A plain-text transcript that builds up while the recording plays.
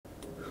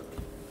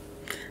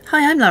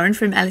Hi, I'm Lauren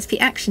from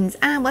LSP Actions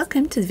and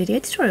welcome to the video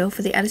tutorial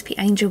for the LSP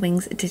Angel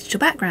Wings digital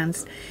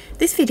backgrounds.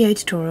 This video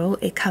tutorial,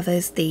 it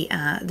covers the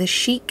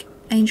Chic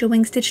Angel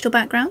Wings digital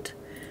background,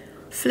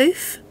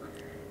 Floof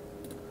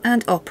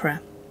and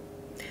Opera.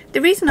 The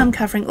reason I'm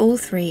covering all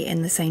three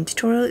in the same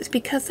tutorial is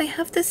because they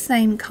have the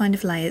same kind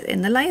of layers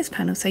in the layers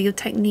panel, so your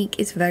technique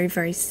is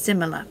very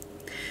similar.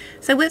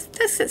 So let's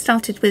get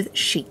started with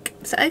Chic.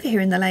 So over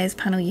here in the layers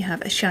panel you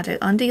have a shadow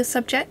under your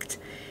subject.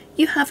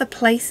 You have a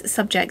place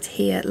subject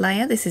here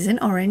layer, this is in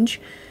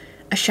orange,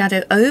 a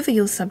shadow over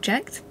your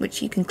subject,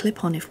 which you can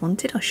clip on if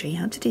wanted, I'll show you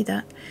how to do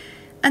that.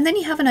 And then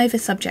you have an over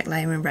subject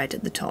layer in red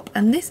at the top,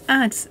 and this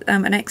adds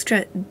an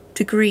extra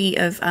degree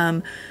of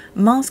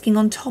masking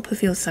on top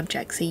of your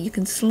subject, so you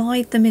can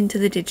slide them into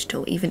the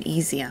digital even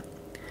easier.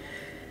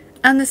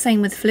 And the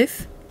same with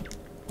Floof.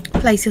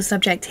 Place your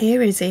subject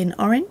here is in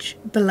orange,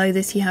 below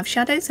this you have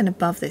shadows, and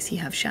above this you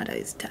have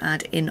shadows to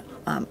add in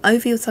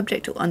over your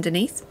subject or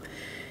underneath.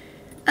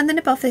 And then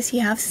above this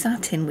you have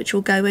satin, which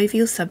will go over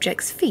your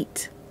subject's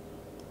feet.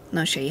 And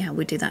I'll show you how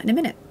we do that in a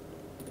minute.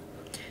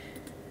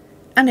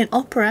 And in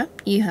Opera,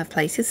 you have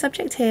place your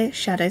subject here,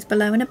 shadows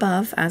below and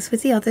above, as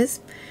with the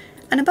others.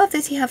 And above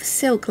this you have a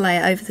silk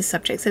layer over the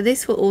subject, so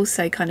this will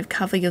also kind of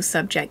cover your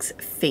subject's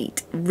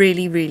feet.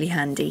 Really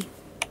handy.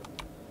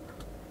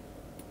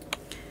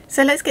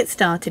 So let's get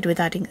started with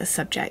adding a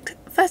subject.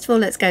 First of all,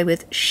 let's go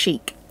with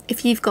Chic.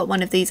 If you've got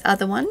one of these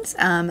other ones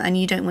and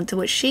you don't want to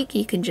watch Chic,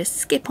 you can just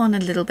skip on a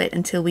little bit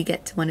until we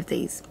get to one of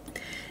these.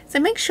 So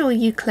make sure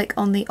you click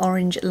on the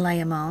orange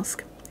layer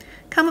mask.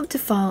 Come up to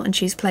File and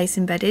choose Place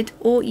Embedded,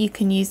 or you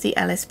can use the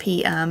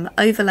LSP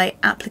Overlay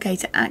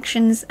Applicator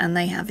Actions, and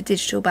they have a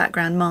digital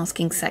background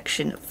masking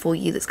section for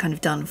you that's kind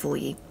of done for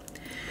you.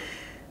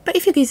 But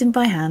if you're using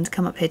by hand,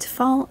 come up here to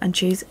File and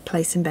choose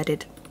Place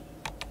Embedded.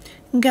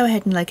 And go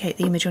ahead and locate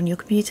the image on your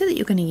computer that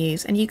you're going to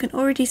use, and you can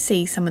already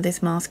see some of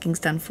this masking's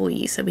done for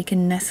you, so we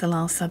can nestle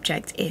our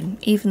subject in.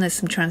 Even there's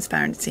some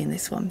transparency in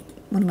this one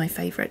of my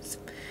favourites.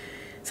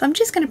 So I'm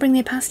just going to bring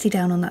the opacity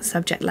down on that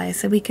subject layer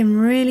so we can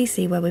really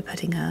see where we're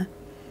putting her.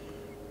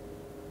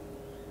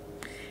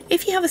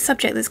 If you have a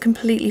subject that's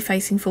completely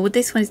facing forward,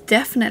 this one is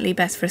definitely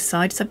best for a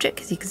side subject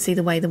because you can see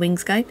the way the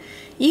wings go.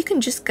 You can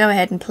just go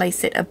ahead and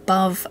place it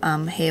above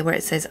here where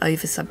it says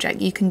over subject.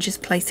 You can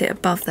just place it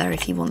above there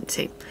if you want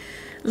to.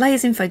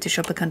 Layers in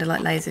Photoshop are kind of like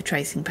layers of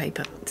tracing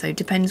paper, so it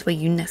depends where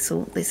you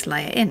nestle this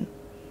layer in.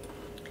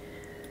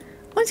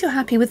 Once you're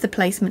happy with the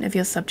placement of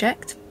your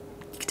subject,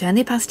 you can turn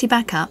the opacity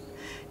back up,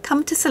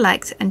 come to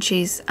Select and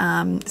choose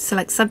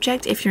Select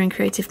Subject if you're in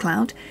Creative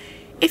Cloud.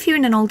 If you're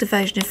in an older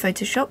version of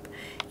Photoshop,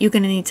 you're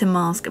going to need to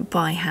mask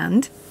by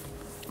hand.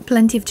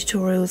 Plenty of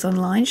tutorials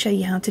online show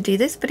you how to do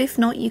this, but if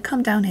not, you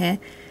come down here,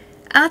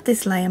 add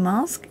this layer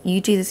mask. You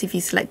do this if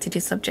you selected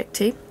your subject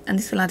too, and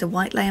this will add a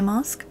white layer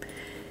mask.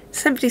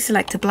 Simply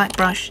select a black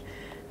brush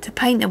to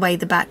paint away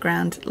the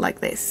background like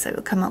this, so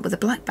it'll come up with a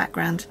black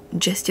background,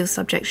 just your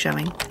subject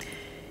showing.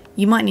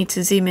 You might need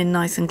to zoom in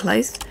nice and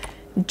close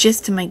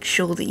just to make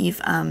sure that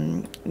you've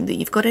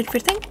got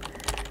everything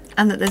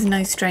and that there's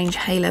no strange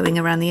haloing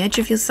around the edge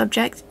of your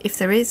subject. If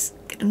there is,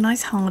 get a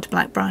nice hard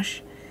black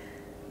brush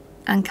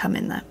and come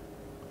in there.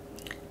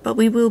 But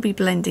we will be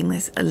blending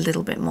this a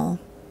little bit more.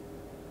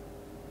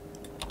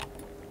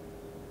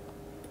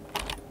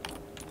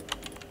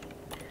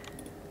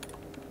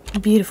 A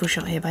beautiful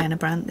shot here by Anna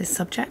Brandt, this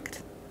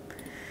subject.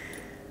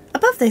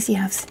 Above this you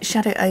have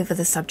shadow over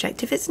the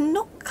subject. If it's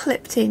not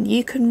clipped in,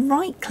 you can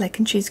right click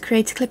and choose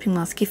Create a Clipping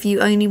Mask if you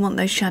only want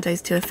those shadows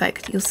to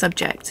affect your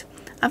subject.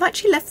 I've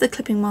actually left the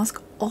clipping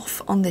mask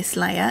off on this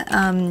layer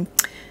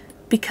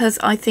because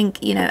I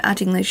think, you know,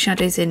 adding those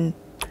shadows in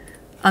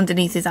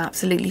underneath is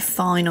absolutely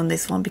fine on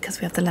this one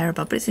because we have the layer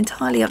above, but it's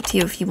entirely up to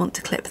you if you want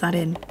to clip that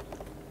in.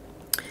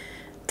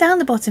 Down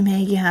the bottom here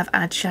you have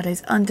Add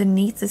Shadows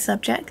underneath the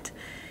subject.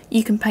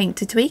 You can paint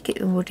to tweak,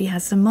 it already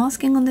has some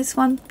masking on this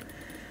one,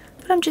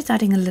 but I'm just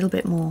adding a little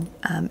bit more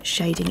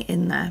shading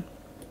in there.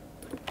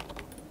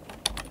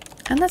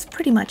 And that's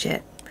pretty much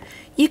it.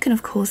 You can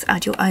of course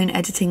add your own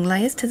editing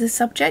layers to the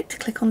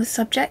subject. Click on the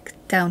subject,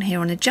 down here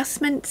on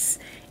Adjustments,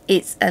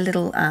 it's a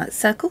little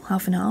circle,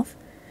 half and half,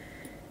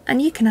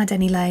 and you can add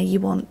any layer you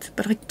want,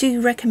 but I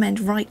do recommend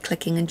right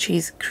clicking and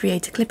choose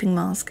Create a Clipping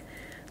Mask.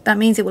 That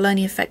means it will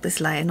only affect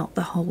this layer, not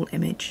the whole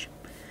image.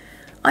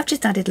 I've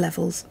just added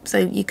levels, so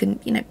you can,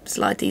 you know,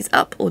 slide these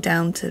up or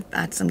down to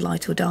add some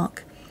light or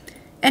dark.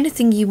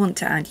 Anything you want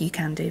to add, you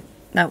can do.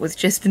 That was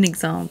just an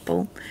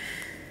example.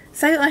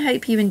 So I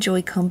hope you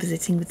enjoy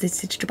compositing with this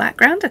digital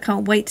background. I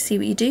can't wait to see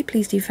what you do.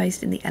 Please do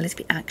post in the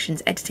LSP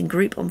Actions editing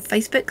group on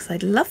Facebook, because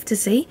I'd love to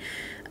see.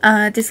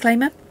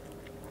 Disclaimer,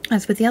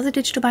 as with the other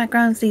digital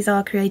backgrounds, these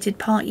are created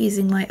part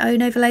using my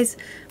own overlays,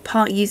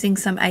 part using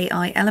some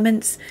AI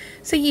elements.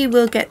 So you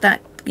will get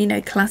that, you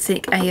know,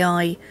 classic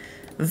AI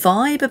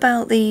vibe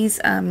about these,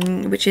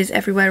 which is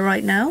everywhere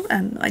right now,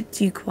 and I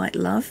do quite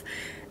love.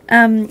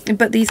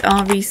 But these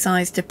are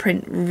resized to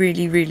print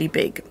really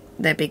big.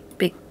 They're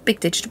big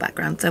digital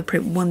backgrounds. They'll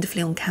print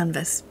wonderfully on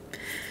canvas.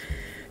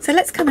 So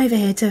let's come over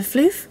here to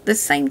Floof, the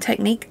same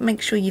technique.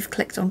 Make sure you've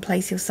clicked on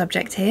place your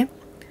subject here.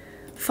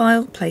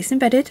 File, place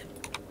embedded,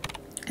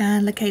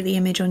 and locate the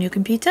image on your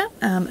computer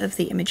of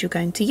the image you're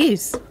going to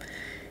use.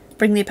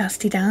 Bring the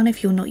opacity down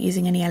if you're not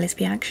using any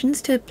LSP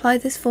actions to apply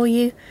this for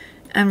you,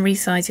 and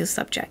resize your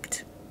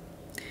subject.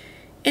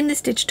 In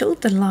this digital,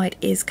 the light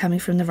is coming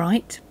from the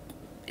right.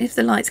 If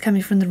the light's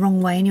coming from the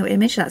wrong way in your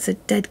image, that's a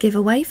dead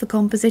giveaway for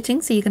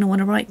compositing, so you're going to want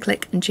to right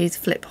click and choose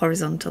flip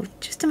horizontal,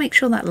 just to make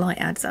sure that light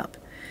adds up.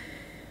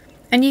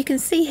 And you can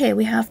see here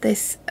we have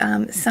this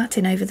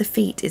satin over the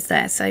feet is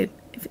there, so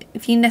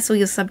if you nestle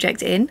your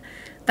subject in,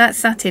 that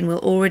satin will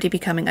already be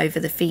coming over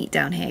the feet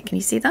down here. Can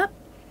you see that?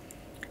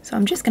 So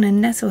I'm just going to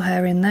nestle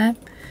her in there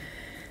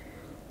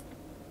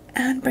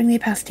and bring the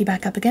opacity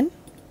back up again.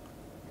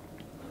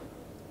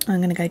 I'm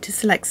going to go to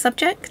select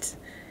subject.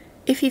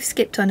 If you've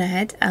skipped on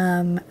ahead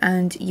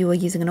and you are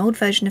using an old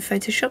version of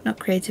Photoshop, not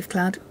Creative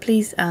Cloud,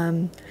 please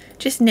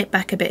just nip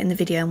back a bit in the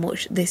video and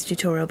watch this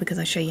tutorial because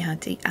I show you how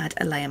to add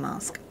a layer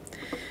mask.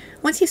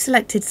 Once you've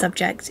selected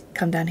subject,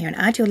 come down here and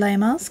add your layer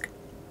mask.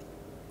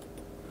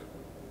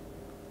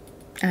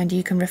 And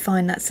you can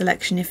refine that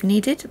selection if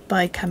needed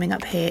by coming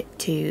up here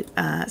to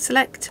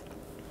select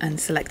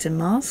and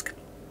mask.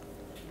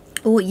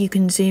 Or you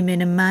can zoom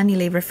in and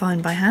manually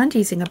refine by hand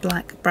using a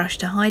black brush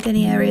to hide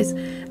any areas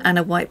and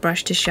a white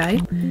brush to show.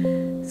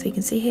 So you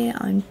can see here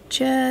I'm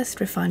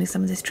just refining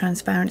some of this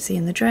transparency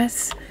in the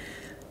dress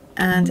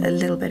and a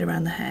little bit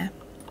around the hair.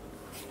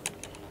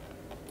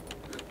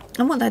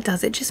 And what that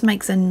does, it just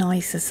makes a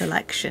nicer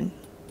selection.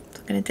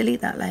 So I'm going to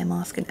delete that layer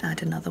mask and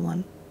add another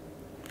one.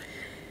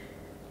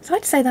 So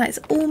I'd say that it's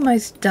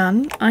almost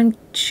done. I'm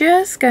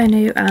just going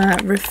to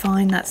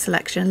refine that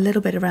selection a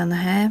little bit around the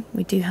hair.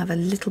 We do have a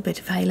little bit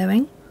of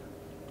haloing.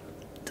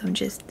 So I'm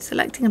just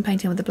selecting and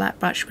painting with the black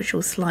brush, which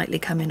will slightly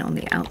come in on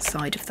the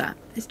outside of that.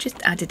 It's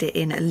just added it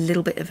in a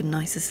little bit of a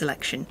nicer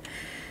selection.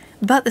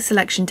 But the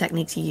selection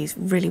techniques you use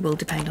really will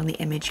depend on the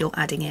image you're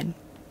adding in.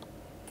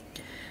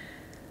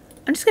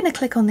 I'm just going to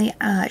click on the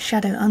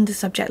shadow under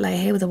subject layer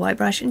here with a white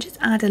brush and just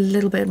add a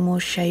little bit more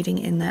shading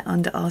in there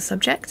under our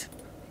subject,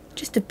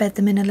 just to bed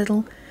them in a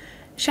little.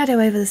 Shadow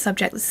over the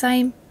subject the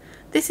same.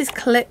 This is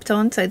clipped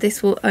on, so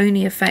this will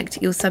only affect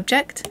your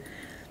subject.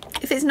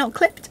 If it's not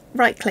clipped,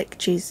 right click,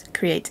 choose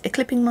create a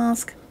clipping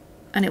mask,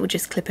 and it will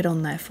just clip it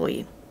on there for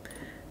you.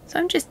 So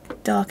I'm just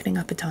darkening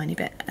up a tiny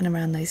bit and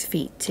around those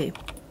feet too.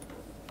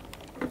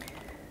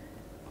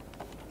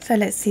 So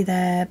let's see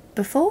there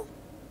before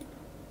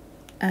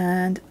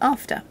and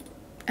after,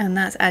 and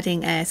that's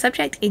adding a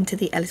subject into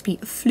the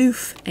LSP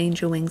Floof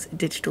Angel Wings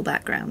digital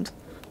background.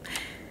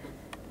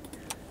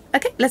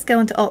 Okay, let's go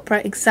on to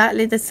Opera,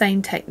 exactly the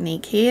same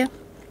technique here.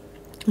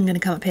 I'm going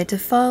to come up here to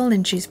File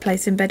and choose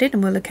Place Embedded,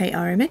 and we'll locate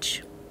our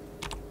image.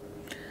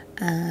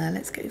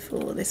 Let's go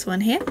for this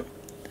one here,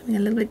 something a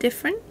little bit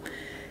different.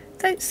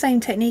 So same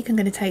technique, I'm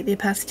going to take the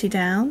opacity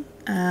down.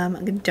 I'm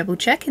going to double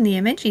check in the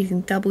image. You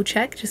can double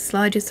check, just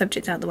slide your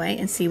subject out of the way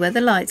and see where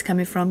the light's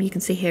coming from. You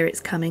can see here it's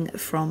coming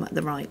from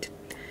the right.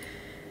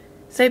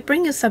 So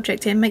bring your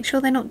subject in, make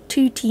sure they're not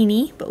too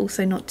teeny but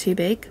also not too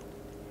big.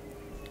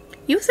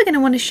 You're also going to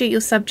want to shoot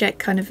your subject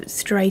kind of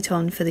straight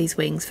on for these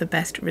wings for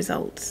best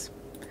results.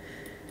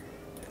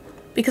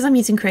 Because I'm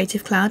using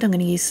Creative Cloud, I'm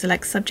going to use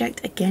Select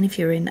Subject. Again, if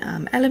you're in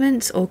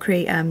Elements or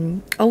create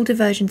older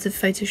versions of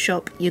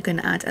Photoshop, you're going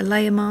to add a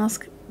layer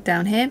mask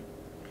down here.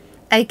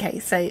 Okay,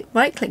 so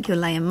right click your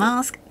layer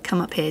mask,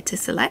 come up here to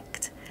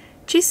select,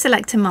 choose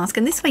select and mask,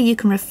 and this way you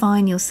can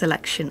refine your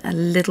selection a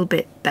little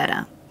bit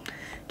better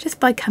just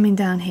by coming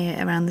down here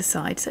around the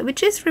side. So we're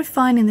just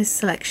refining this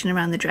selection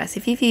around the dress.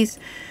 If you've used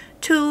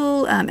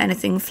tulle,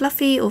 anything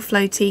fluffy or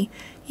floaty,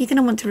 you're going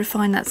to want to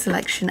refine that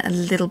selection a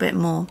little bit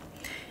more.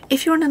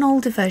 If you're on an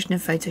older version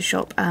of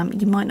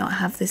Photoshop, you might not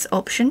have this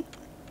option,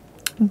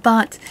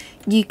 but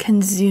you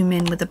can zoom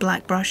in with a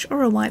black brush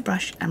or a white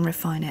brush and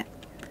refine it.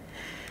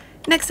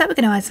 Next up, we're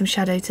going to add some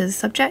shadow to the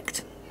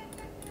subject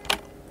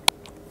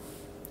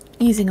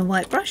using a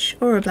white brush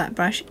or a black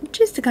brush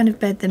just to kind of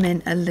bed them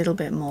in a little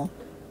bit more.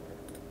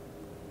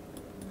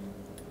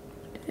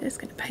 Just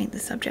going to paint the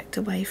subject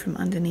away from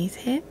underneath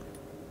here.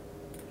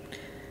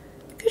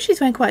 Because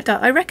she's wearing quite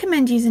dark, I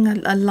recommend using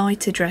a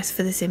lighter dress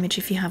for this image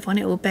if you have one.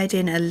 It will bed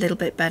in a little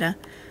bit better,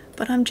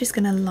 but I'm just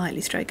going to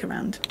lightly stroke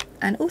around.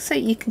 And also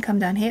you can come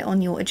down here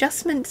on your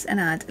adjustments and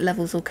add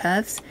levels or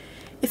curves.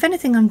 If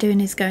anything I'm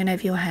doing is going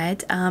over your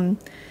head,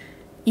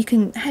 you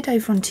can head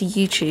over onto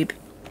YouTube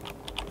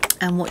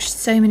and watch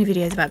so many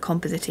videos about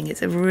compositing.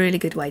 It's a really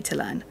good way to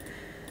learn.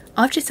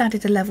 I've just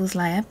added a levels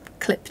layer,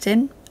 clipped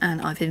in,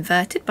 and I've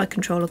inverted by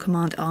Control or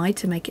Command I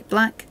to make it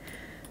black.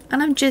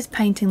 And I'm just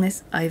painting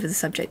this over the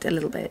subject a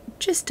little bit,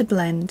 just to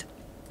blend.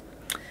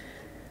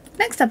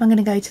 Next up, I'm going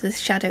to go to the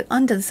shadow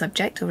under the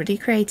subject, already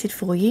created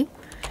for you,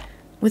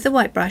 with a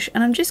white brush,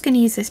 and I'm just going to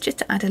use this just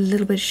to add a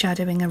little bit of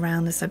shadowing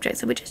around the subject.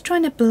 So we're just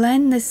trying to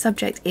blend this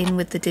subject in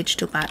with the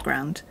digital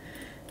background,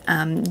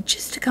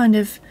 just to kind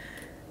of,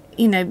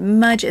 you know,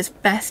 merge it as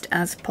best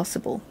as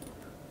possible.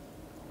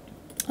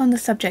 On the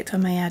subject, I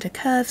may add a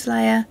curves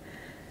layer,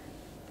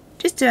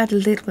 Just to add a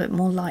little bit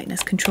more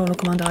lightness, Control or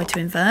Command I to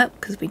invert,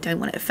 because we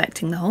don't want it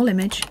affecting the whole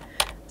image.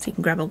 So you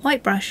can grab a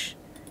white brush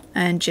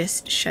and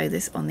just show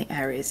this on the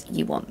areas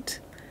you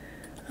want.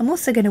 I'm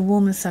also going to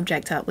warm the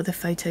subject up with a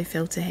photo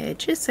filter here,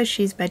 just so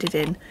she's bedded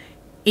in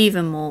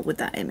even more with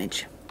that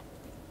image.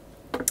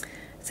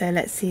 So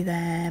let's see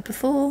there,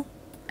 before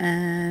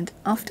and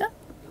after.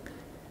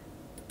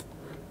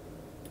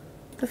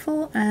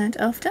 Before and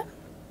after.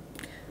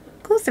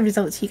 Of course, the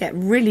results you get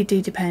really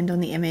do depend on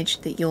the image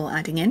that you're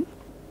adding in.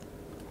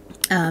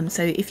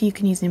 So if you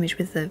can use an image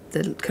with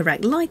the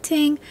correct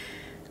lighting,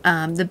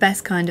 the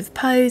best kind of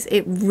pose,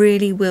 it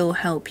really will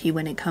help you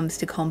when it comes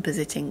to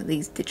compositing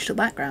these digital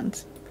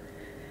backgrounds.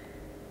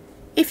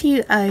 If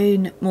you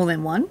own more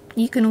than one,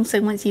 you can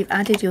also, once you've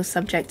added your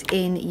subject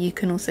in, you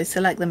can also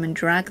select them and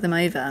drag them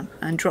over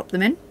and drop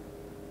them in.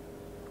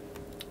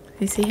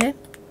 You see here?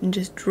 And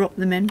just drop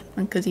them in,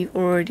 and because you've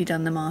already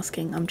done the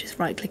masking, I'm just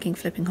right clicking,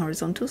 flipping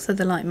horizontal so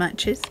the light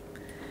matches.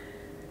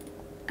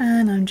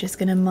 And I'm just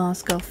going to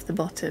mask off the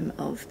bottom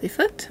of the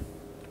foot.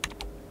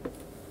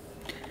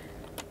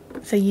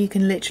 So you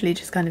can literally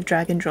just kind of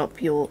drag and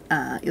drop your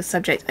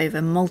subject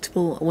over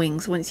multiple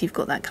wings. Once you've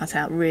got that cut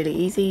out, really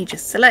easy.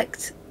 Just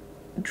select,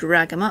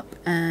 drag them up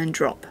and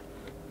drop.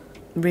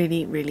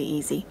 Really, really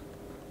easy.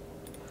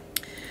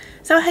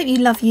 So I hope you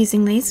love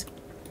using these.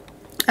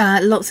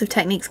 Lots of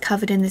techniques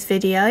covered in this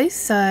video,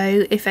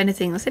 so if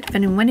anything, like I said, if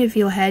anyone went over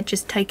your head,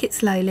 just take it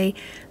slowly.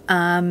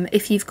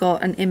 If you've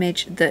got an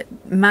image that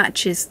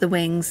matches the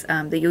wings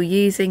that you're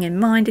using in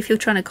mind, if you're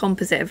trying to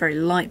composite a very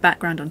light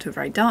background onto a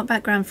very dark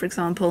background, for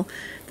example,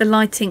 the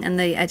lighting and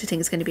the editing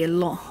is going to be a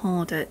lot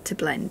harder to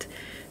blend.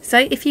 So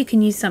if you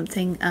can use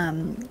something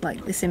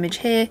like this image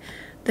here,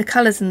 the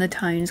colours and the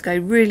tones go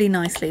really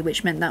nicely,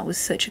 which meant that was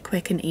such a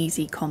quick and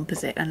easy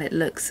composite, and it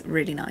looks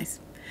really nice.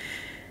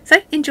 So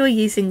enjoy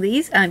using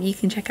these. You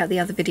can check out the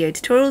other video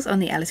tutorials on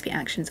the LSP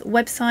Actions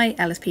website,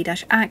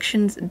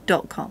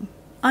 lsp-actions.com.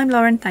 I'm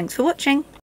Lauren, thanks for watching.